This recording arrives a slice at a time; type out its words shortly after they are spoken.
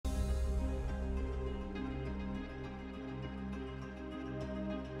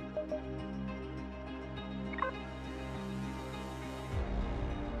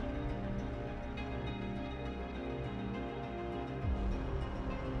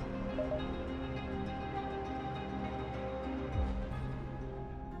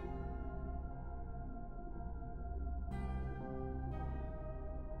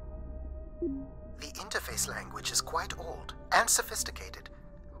The interface language is quite old and sophisticated,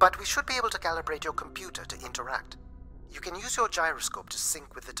 but we should be able to calibrate your computer to interact. You can use your gyroscope to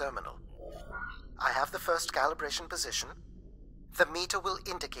sync with the terminal. I have the first calibration position. The meter will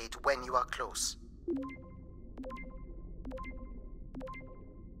indicate when you are close.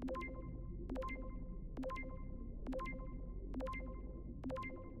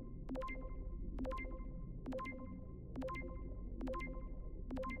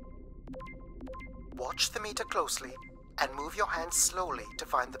 Watch the meter closely and move your hand slowly to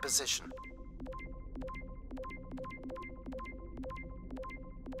find the position.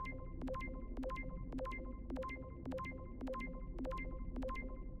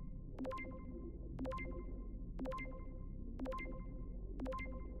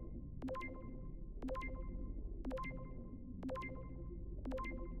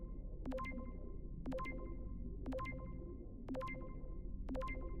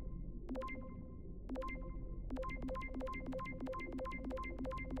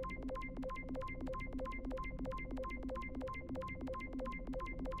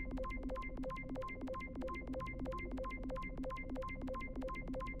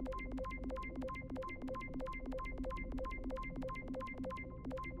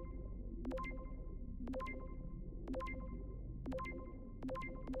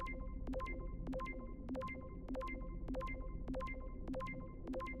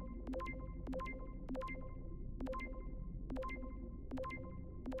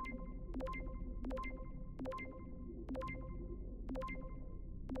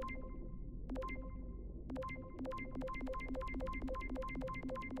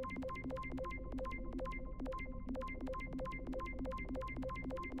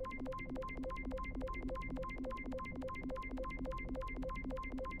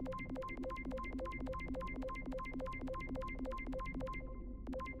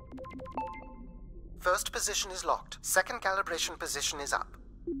 First position is locked. Second calibration position is up.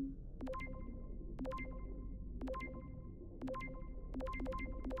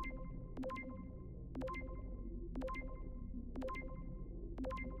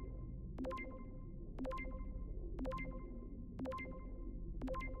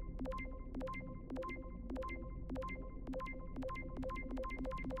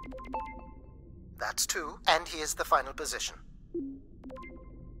 That's 2, and here's the final position.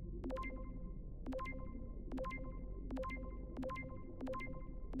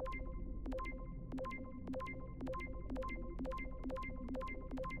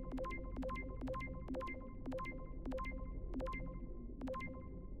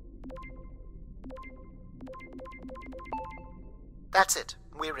 That's it.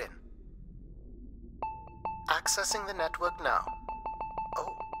 We're in. Accessing the network now. Oh.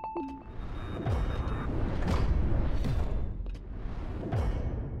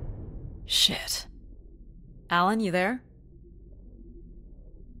 Shit. Alan, you there?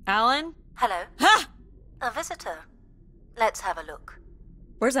 Alan? Hello? Ha! A visitor. Let's have a look.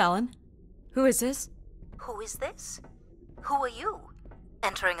 Where's Alan? Who is this? Who is this? Who are you?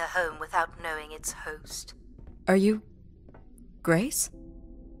 Entering a home without knowing its host. Are you... Grace?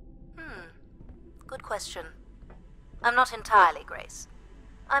 Good question. I'm not entirely Grace.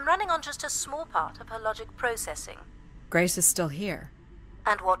 I'm running on just a small part of her logic processing. Grace is still here.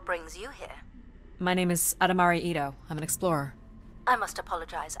 And what brings you here? My name is Adamari Ito. I'm an explorer. I must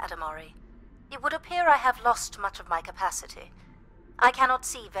apologize, Adamari. It would appear I have lost much of my capacity. I cannot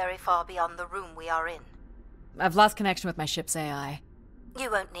see very far beyond the room we are in. I've lost connection with my ship's AI.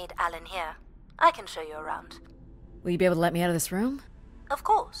 You won't need Alan here. I can show you around. Will you be able to let me out of this room? Of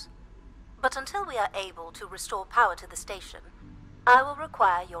course. But until we are able to restore power to the station, I will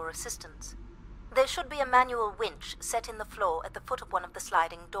require your assistance. There should be a manual winch set in the floor at the foot of one of the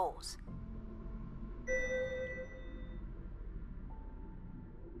sliding doors.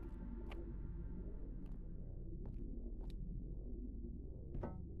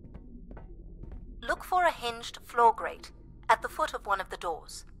 Look for a hinged floor grate at the foot of one of the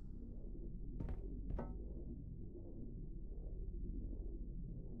doors.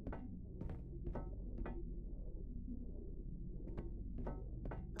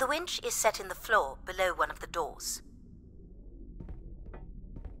 The winch is set in the floor below one of the doors.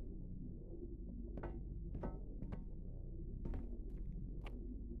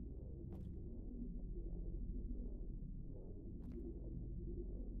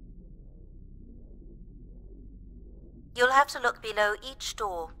 You'll have to look below each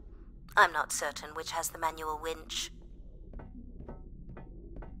door. I'm not certain which has the manual winch.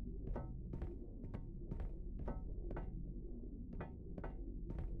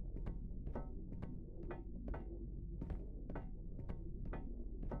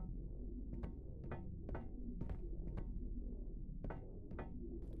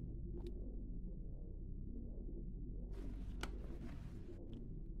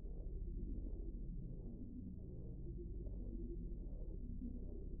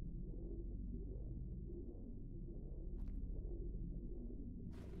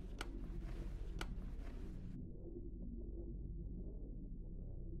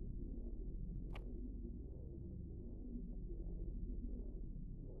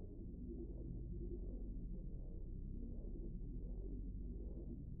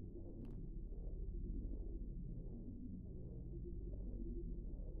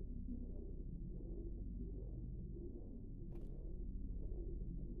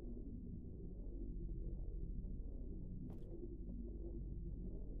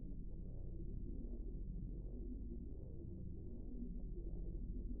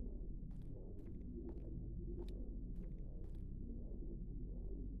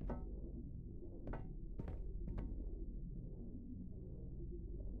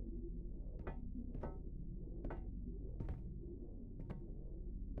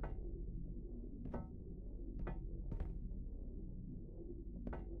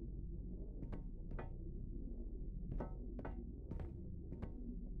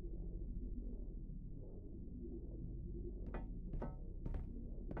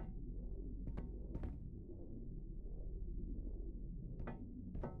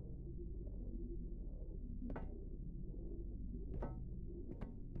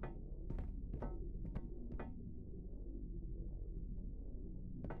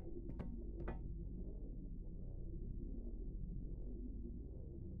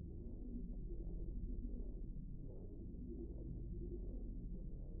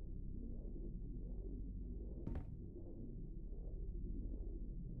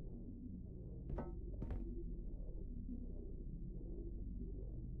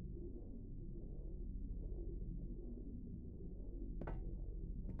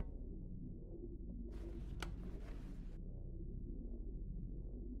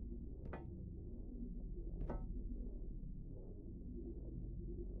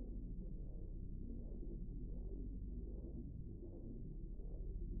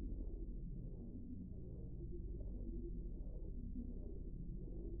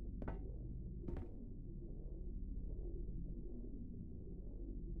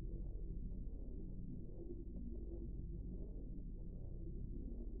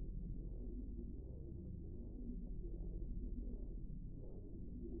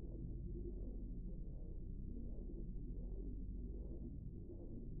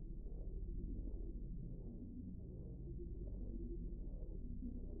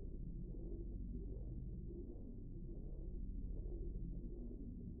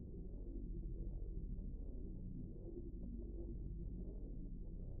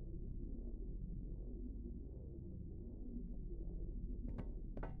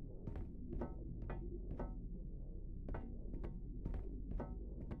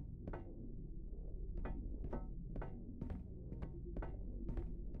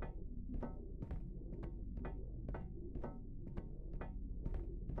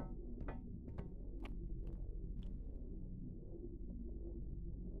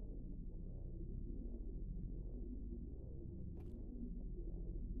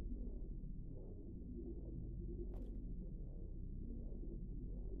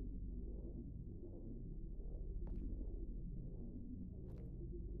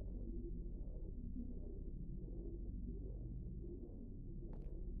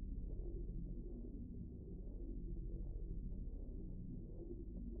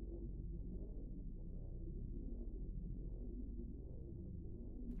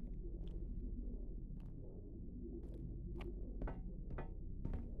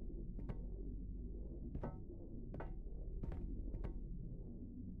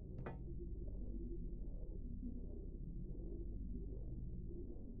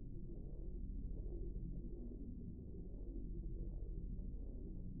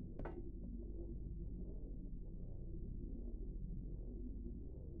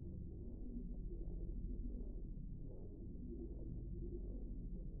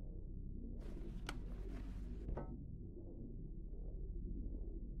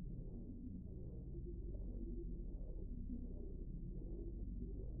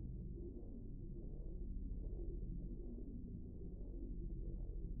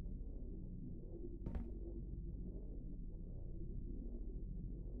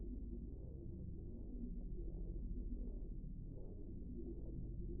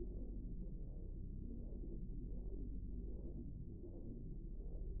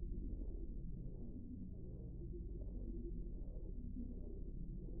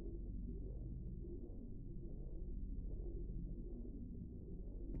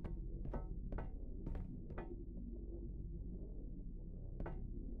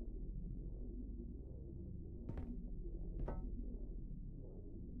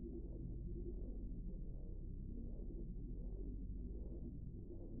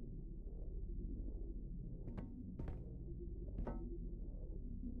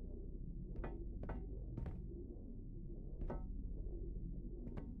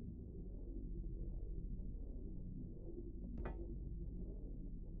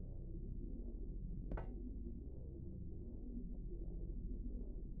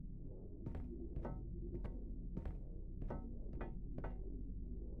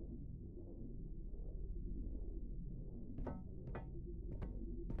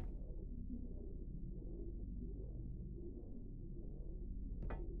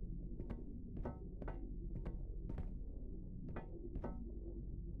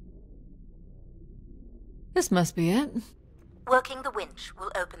 This must be it. Working the winch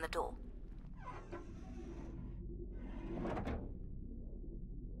will open the door.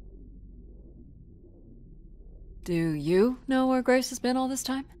 Do you know where Grace has been all this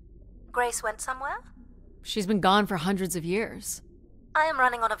time? Grace went somewhere? She's been gone for hundreds of years. I am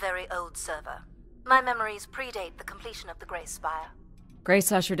running on a very old server. My memories predate the completion of the Grace Spire.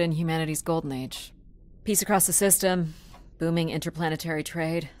 Grace ushered in humanity's golden age. Peace across the system, booming interplanetary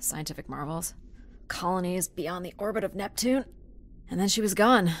trade, scientific marvels, colonies beyond the orbit of Neptune. And then she was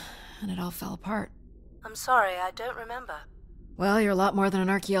gone, and it all fell apart. I'm sorry, I don't remember. Well, you're a lot more than an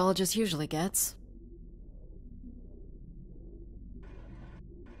archaeologist usually gets.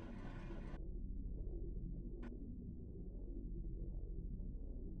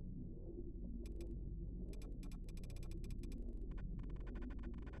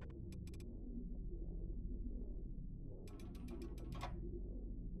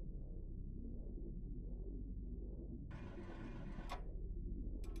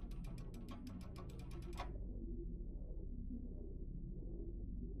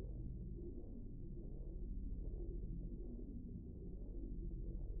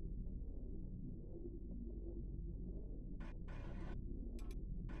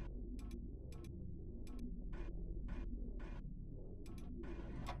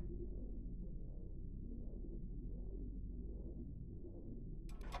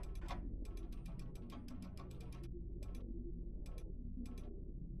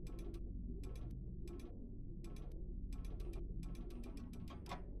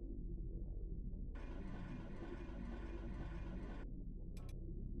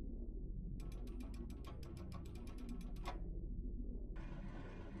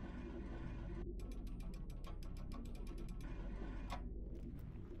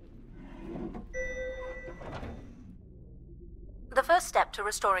 The first step to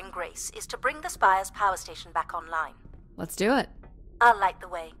restoring Grace is to bring the Spire's power station back online. Let's do it. I'll light the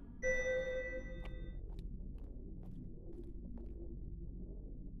way.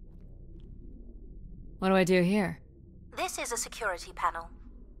 What do I do here? This is a security panel.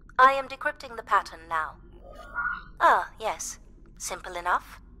 I am decrypting the pattern now. Ah, yes. Simple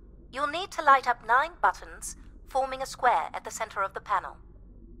enough. You'll need to light up 9 buttons, forming a square at the center of the panel.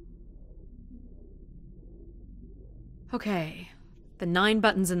 Okay, the 9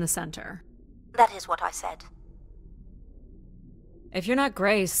 buttons in the center. That is what I said. If you're not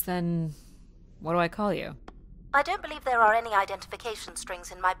Grace, then what do I call you? I don't believe there are any identification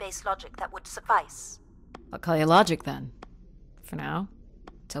strings in my base logic that would suffice. I'll call you Logic then. For now.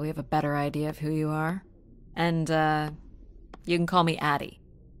 Till we have a better idea of who you are. And, you can call me Addie.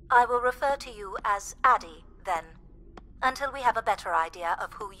 I will refer to you as Addie, then. Until we have a better idea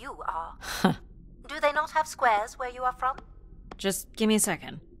of who you are. Do they not have squares where you are from? Just give me a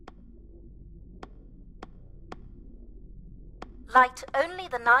second. Light only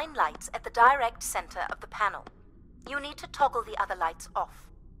the 9 lights at the direct center of the panel. You need to toggle the other lights off.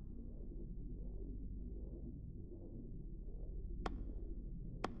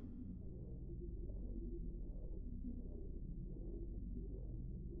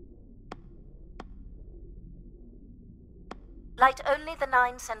 Light only the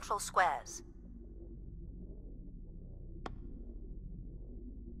 9 central squares.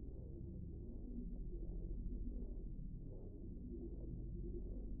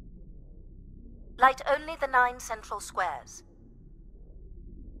 Light only the 9 central squares.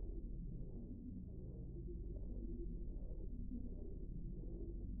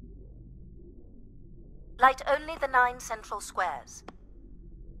 Light only the 9 central squares.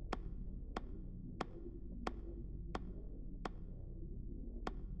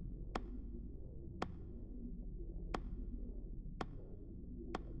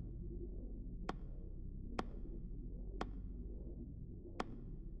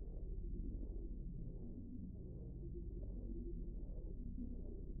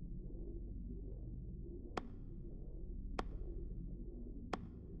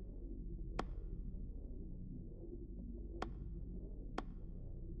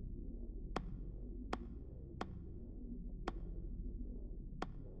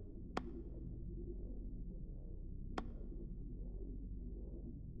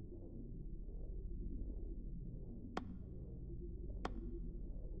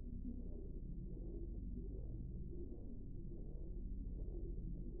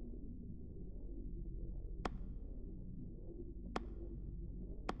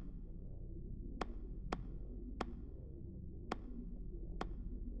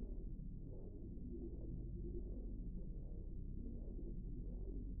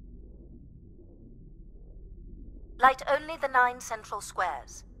 Light only the 9 central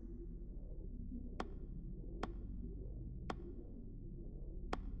squares.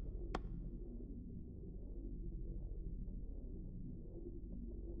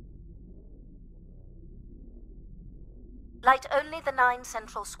 Light only the 9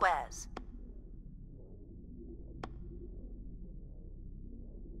 central squares.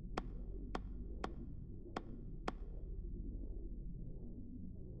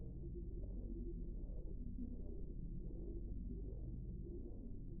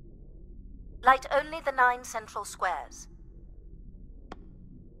 Light only the 9 central squares.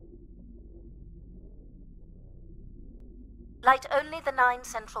 Light only the 9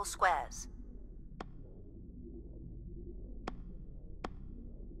 central squares.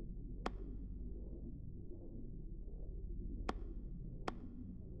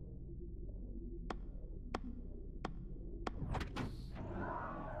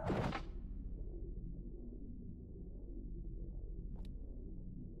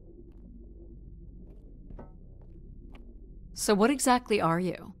 So what exactly are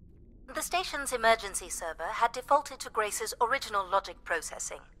you? The station's emergency server had defaulted to Grace's original logic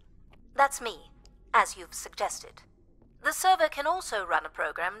processing. That's me, as you've suggested. The server can also run a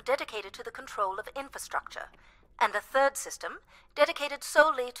program dedicated to the control of infrastructure, and a third system dedicated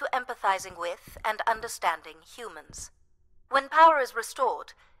solely to empathizing with and understanding humans. When power is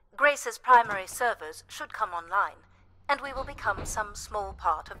restored, Grace's primary servers should come online, and we will become some small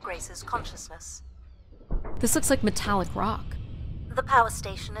part of Grace's consciousness. This looks like metallic rock. The power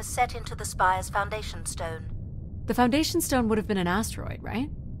station is set into the spire's foundation stone. The foundation stone would have been an asteroid, right?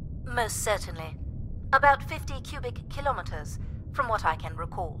 Most certainly. About 50 cubic kilometers, from what I can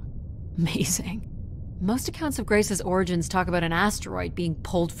recall. Amazing. Most accounts of Grace's origins talk about an asteroid being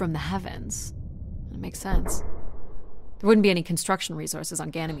pulled from the heavens. That makes sense. There wouldn't be any construction resources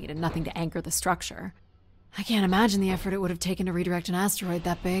on Ganymede and nothing to anchor the structure. I can't imagine the effort it would have taken to redirect an asteroid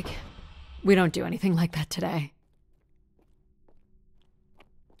that big. We don't do anything like that today.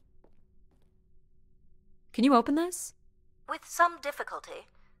 Can you open this? With some difficulty.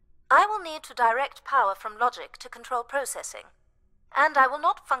 I will need to direct power from logic to control processing. And I will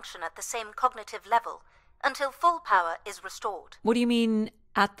not function at the same cognitive level until full power is restored. What do you mean,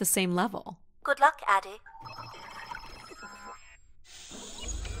 at the same level? Good luck, Addie.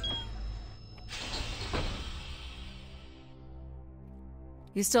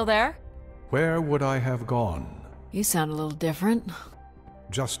 You still there? Where would I have gone? You sound a little different.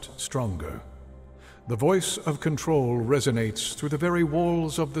 Just stronger. The voice of control resonates through the very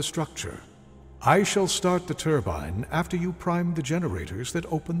walls of the structure. I shall start the turbine after you prime the generators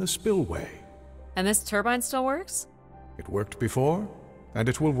that open the spillway. And this turbine still works? It worked before, and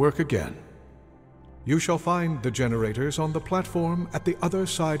it will work again. You shall find the generators on the platform at the other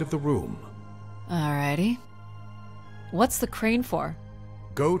side of the room. Alrighty. What's the crane for?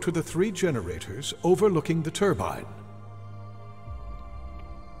 Go to the 3 generators overlooking the turbine.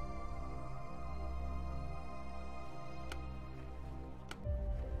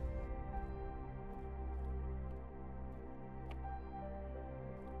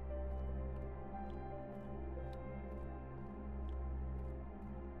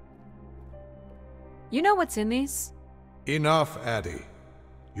 You know what's in these? Enough, Addie.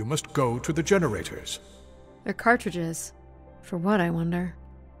 You must go to the generators. They're cartridges. For what, I wonder?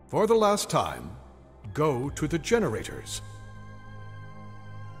 For the last time, go to the generators.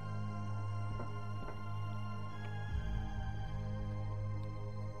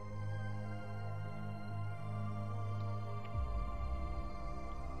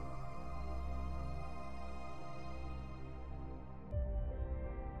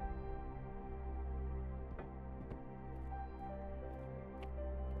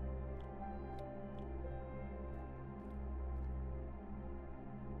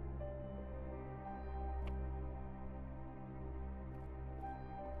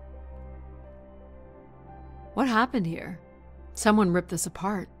 What happened here? Someone ripped this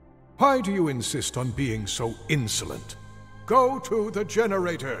apart. Why do you insist on being so insolent? Go to the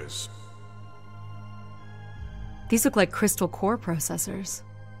generators! These look like crystal core processors.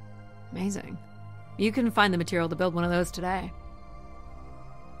 Amazing. You can find the material to build one of those today.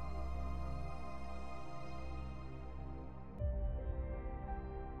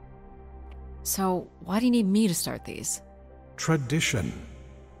 So, why do you need me to start these? Tradition.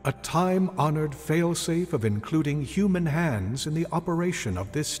 A time-honored failsafe of including human hands in the operation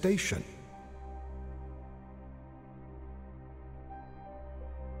of this station.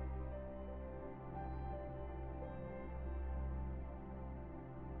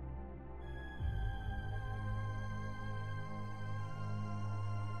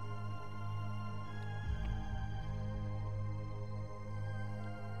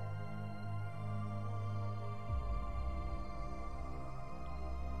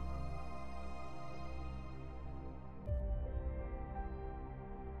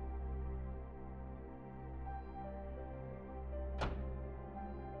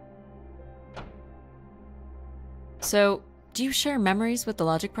 So, do you share memories with the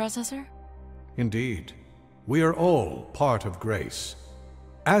logic processor? Indeed. We are all part of Grace.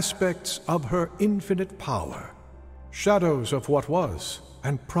 Aspects of her infinite power. Shadows of what was,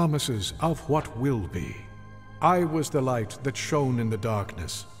 and promises of what will be. I was the light that shone in the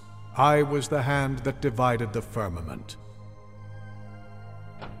darkness. I was the hand that divided the firmament.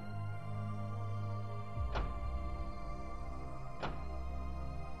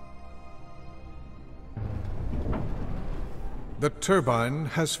 The turbine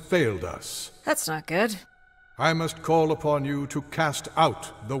has failed us. That's not good. I must call upon you to cast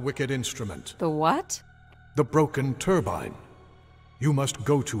out the wicked instrument. The what? The broken turbine. You must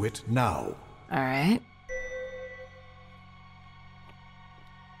go to it now. All right.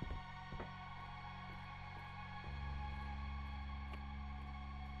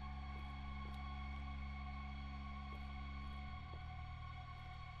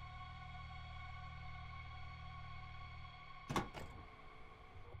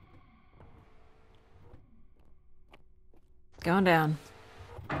 Going down.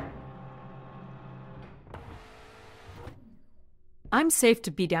 I'm safe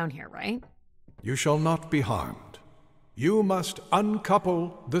to be down here, right? You shall not be harmed. You must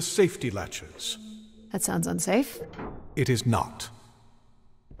uncouple the safety latches. That sounds unsafe. It is not.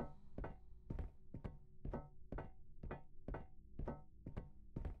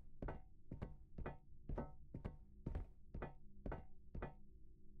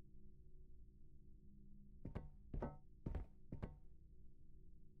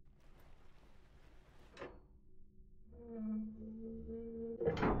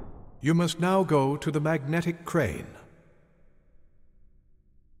 You must now go to the magnetic crane.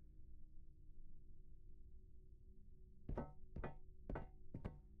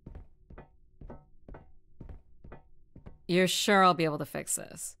 You're sure I'll be able to fix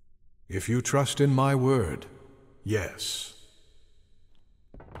this? If you trust in my word, yes.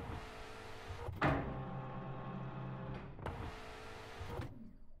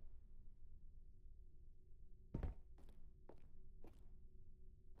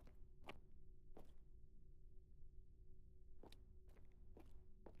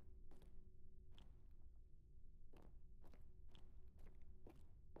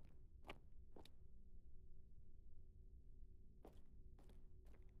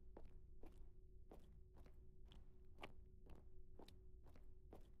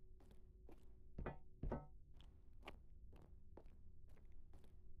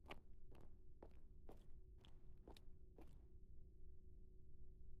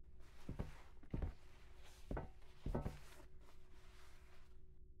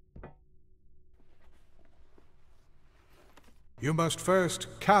 You must first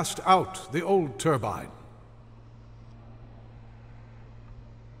cast out the old turbine.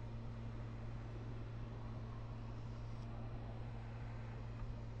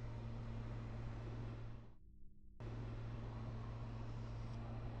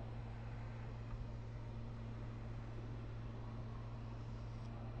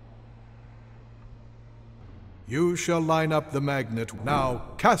 You shall line up the magnet. Now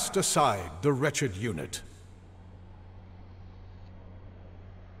cast aside the wretched unit.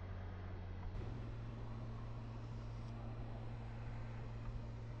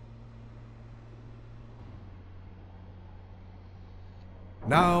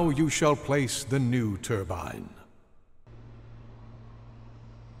 Now you shall place the new turbine.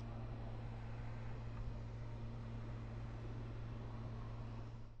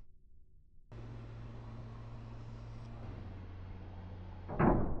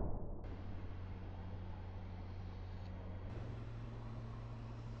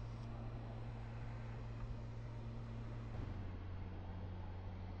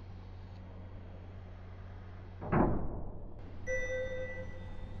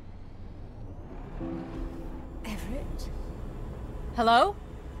 Hello?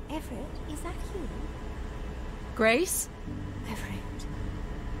 Everett, is that you? Grace? Everett.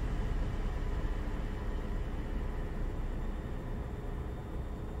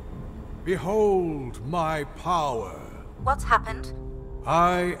 Behold my power. What's happened?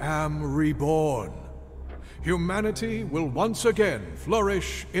 I am reborn. Humanity will once again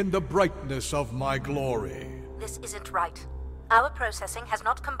flourish in the brightness of my glory. This isn't right. Our processing has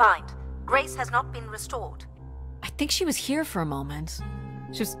not combined. Grace has not been restored. I think she was here for a moment.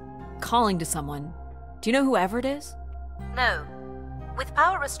 She was calling to someone. Do you know who Everett is? No. With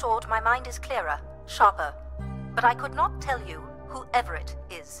power restored, my mind is clearer, sharper. But I could not tell you who Everett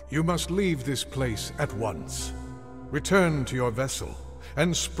is. You must leave this place at once. Return to your vessel,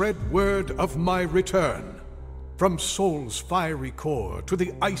 and spread word of my return. From Sol's fiery core to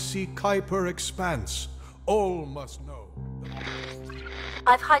the icy Kuiper expanse, All must know.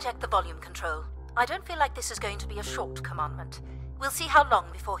 I've hijacked the volume control. I don't feel like this is going to be a short commandment. We'll see how long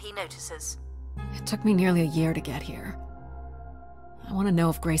before he notices. It took me nearly a year to get here. I want to know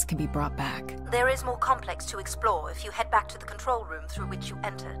if Grace can be brought back. There is more complex to explore if you head back to the control room through which you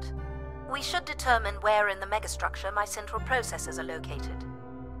entered. We should determine where in the megastructure my central processors are located.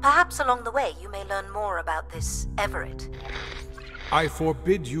 Perhaps along the way you may learn more about this Everett. I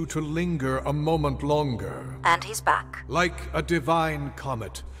forbid you to linger a moment longer. And he's back. Like a divine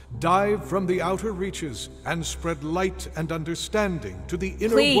comet, dive from the outer reaches and spread light and understanding to the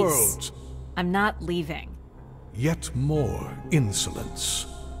inner Please. worlds. I'm not leaving. Yet more insolence.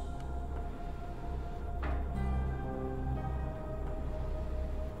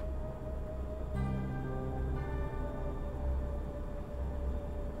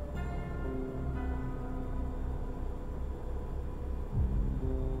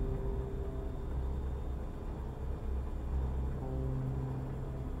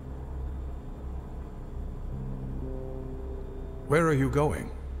 Where are you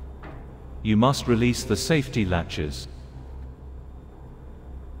going? You must release the safety latches.